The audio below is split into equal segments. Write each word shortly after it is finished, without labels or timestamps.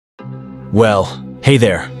Well, hey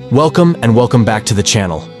there. Welcome and welcome back to the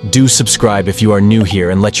channel. Do subscribe if you are new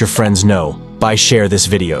here and let your friends know by share this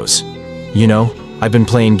videos. You know, I've been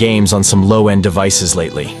playing games on some low-end devices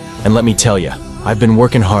lately, and let me tell you, I've been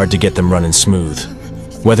working hard to get them running smooth.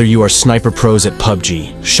 Whether you are sniper pros at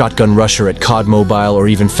PUBG, shotgun rusher at COD Mobile, or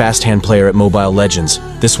even fast hand player at Mobile Legends,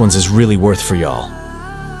 this one's is really worth for y'all.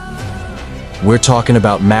 We're talking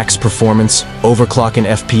about max performance, overclocking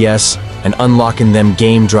FPS, and unlocking them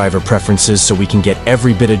game driver preferences so we can get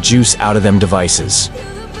every bit of juice out of them devices.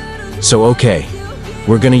 So okay,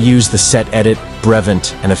 we're gonna use the set edit,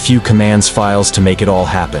 Brevent, and a few commands files to make it all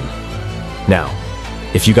happen. Now,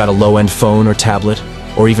 if you got a low-end phone or tablet,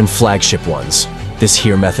 or even flagship ones, this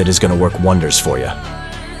here method is gonna work wonders for you.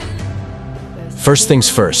 First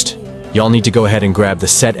things first, y'all need to go ahead and grab the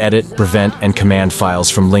set edit, Brevent, and command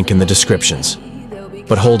files from link in the descriptions.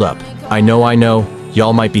 But hold up, I know,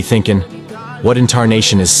 y'all might be thinking, what in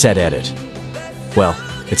tarnation is set edit? Well,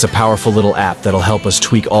 it's a powerful little app that'll help us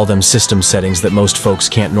tweak all them system settings that most folks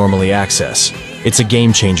can't normally access. It's a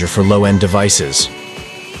game changer for low-end devices.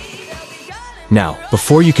 Now,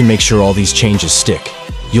 before you can make sure all these changes stick,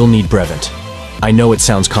 you'll need Brevent. I know it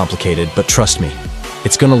sounds complicated, but trust me,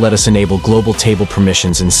 it's gonna let us enable global table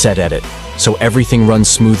permissions in set edit, so everything runs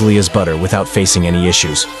smoothly as butter without facing any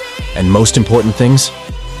issues. And most important things,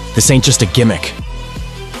 this ain't just a gimmick.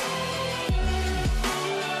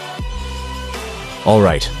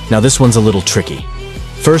 Alright, now this one's a little tricky.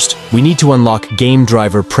 First, we need to unlock game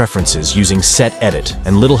driver preferences using set edit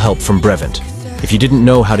and little help from Brevent. If you didn't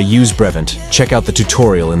know how to use Brevent, check out the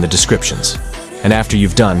tutorial in the descriptions. And after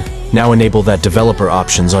you've done, now enable that developer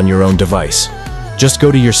options on your own device. Just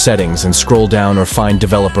go to your settings and scroll down or find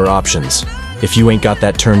developer options. If you ain't got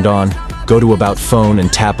that turned on, go to About Phone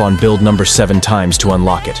and tap on build number 7 times to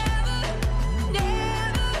unlock it.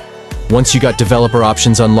 Once you got developer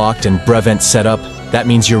options unlocked and Brevent set up, that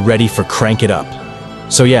means you're ready for crank it up.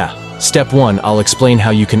 So yeah, step 1, I'll explain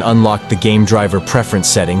how you can unlock the game driver preference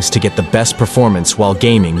settings to get the best performance while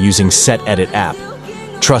gaming using Set Edit app.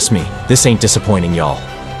 Trust me, this ain't disappointing, y'all.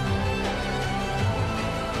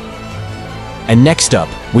 And next up,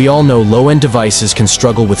 we all know low-end devices can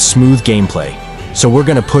struggle with smooth gameplay, so we're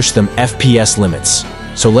gonna push them FPS limits.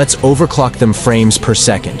 So let's overclock them frames per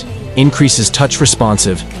second, increases touch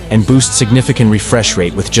responsive, and boosts significant refresh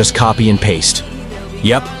rate with just copy and paste.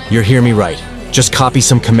 Yep, you hear me right. Just copy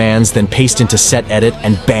some commands, then paste into set edit,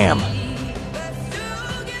 and bam!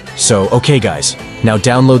 So, okay guys, now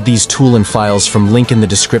download these tool and files from link in the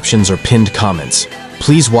descriptions or pinned comments.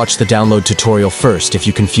 Please watch the download tutorial first if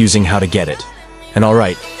you're confusing how to get it. And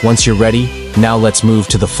alright, once you're ready, now let's move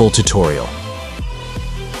to the full tutorial.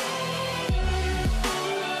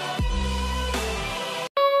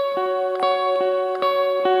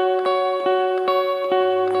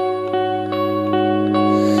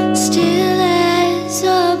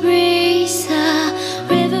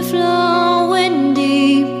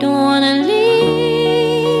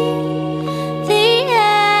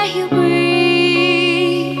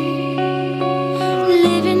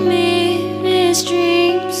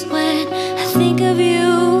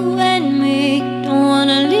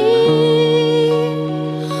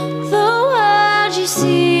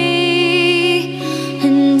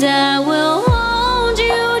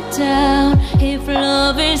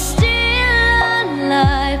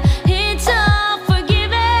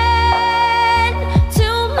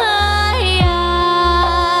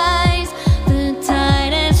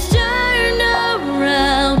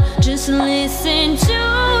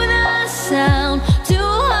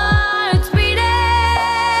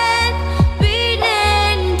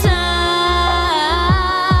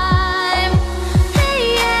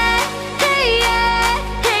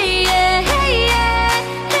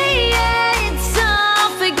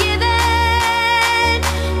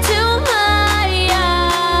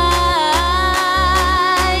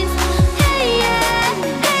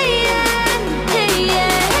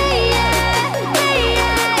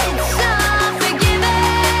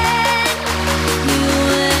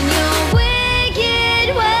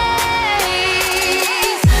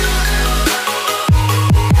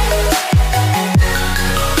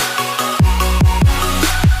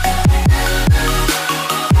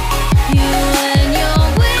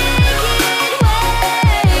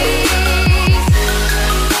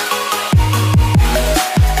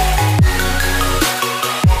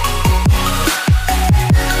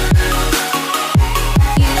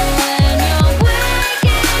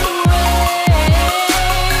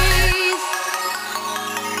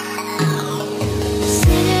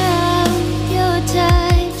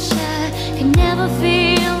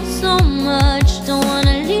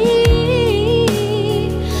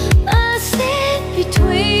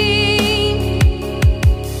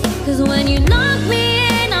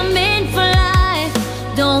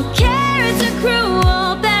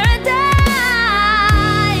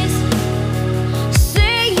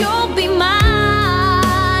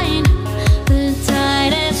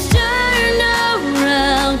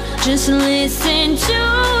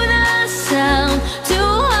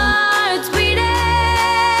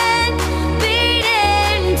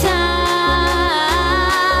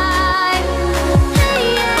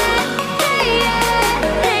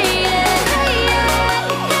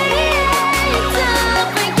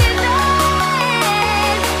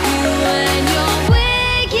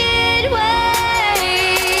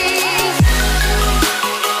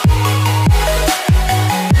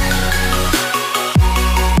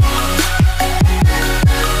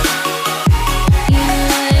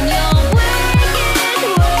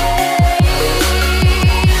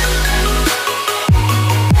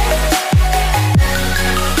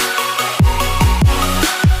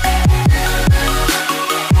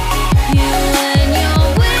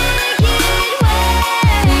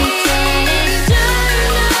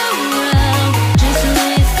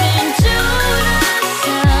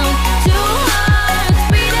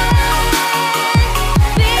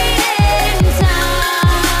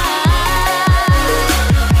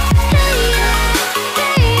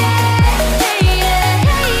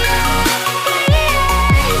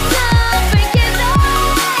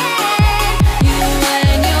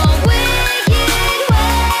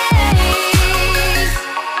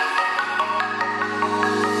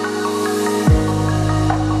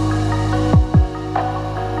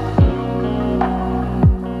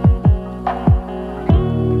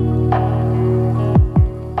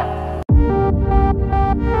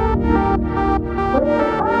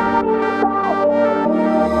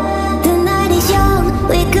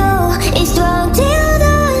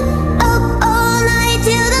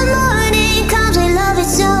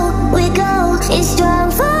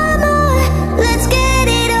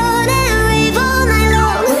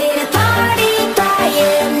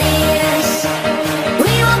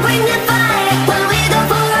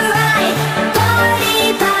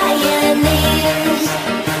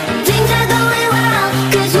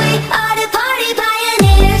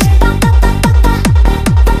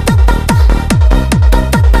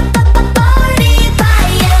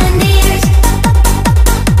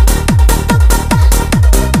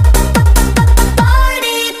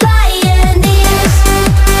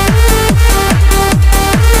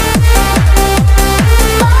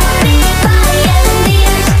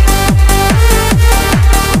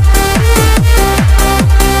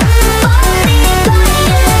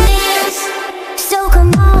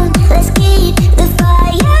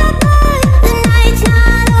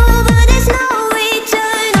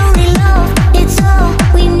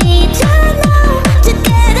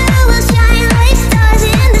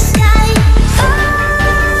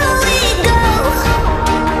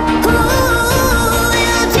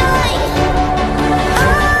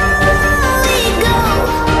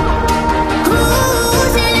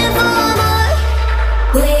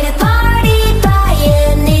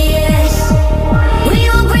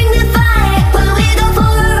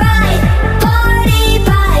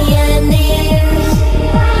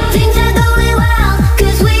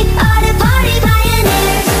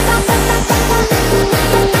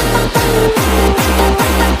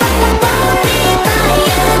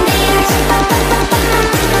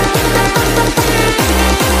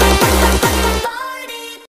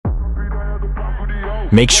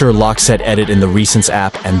 Make sure lock set edit in the Recents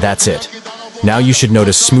app, and that's it. Now you should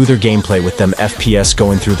notice smoother gameplay with them FPS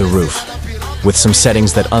going through the roof, with some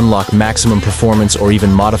settings that unlock maximum performance or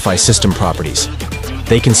even modify system properties.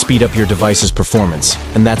 They can speed up your device's performance,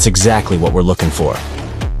 and that's exactly what we're looking for.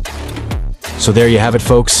 So there you have it,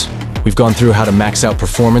 folks. We've gone through how to max out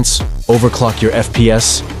performance, overclock your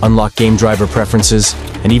FPS, unlock game driver preferences,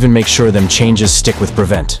 and even make sure them changes stick with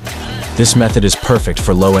Brevent. This method is perfect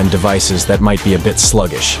for low-end devices that might be a bit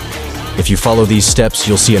sluggish. If you follow these steps,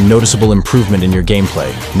 you'll see a noticeable improvement in your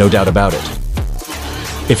gameplay, no doubt about it.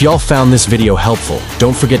 If y'all found this video helpful,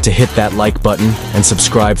 don't forget to hit that like button and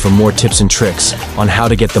subscribe for more tips and tricks on how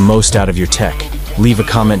to get the most out of your tech. Leave a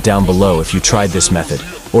comment down below if you tried this method,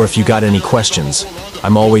 or if you got any questions.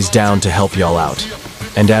 I'm always down to help y'all out.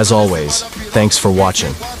 And as always, thanks for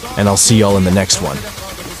watching, and I'll see y'all in the next one.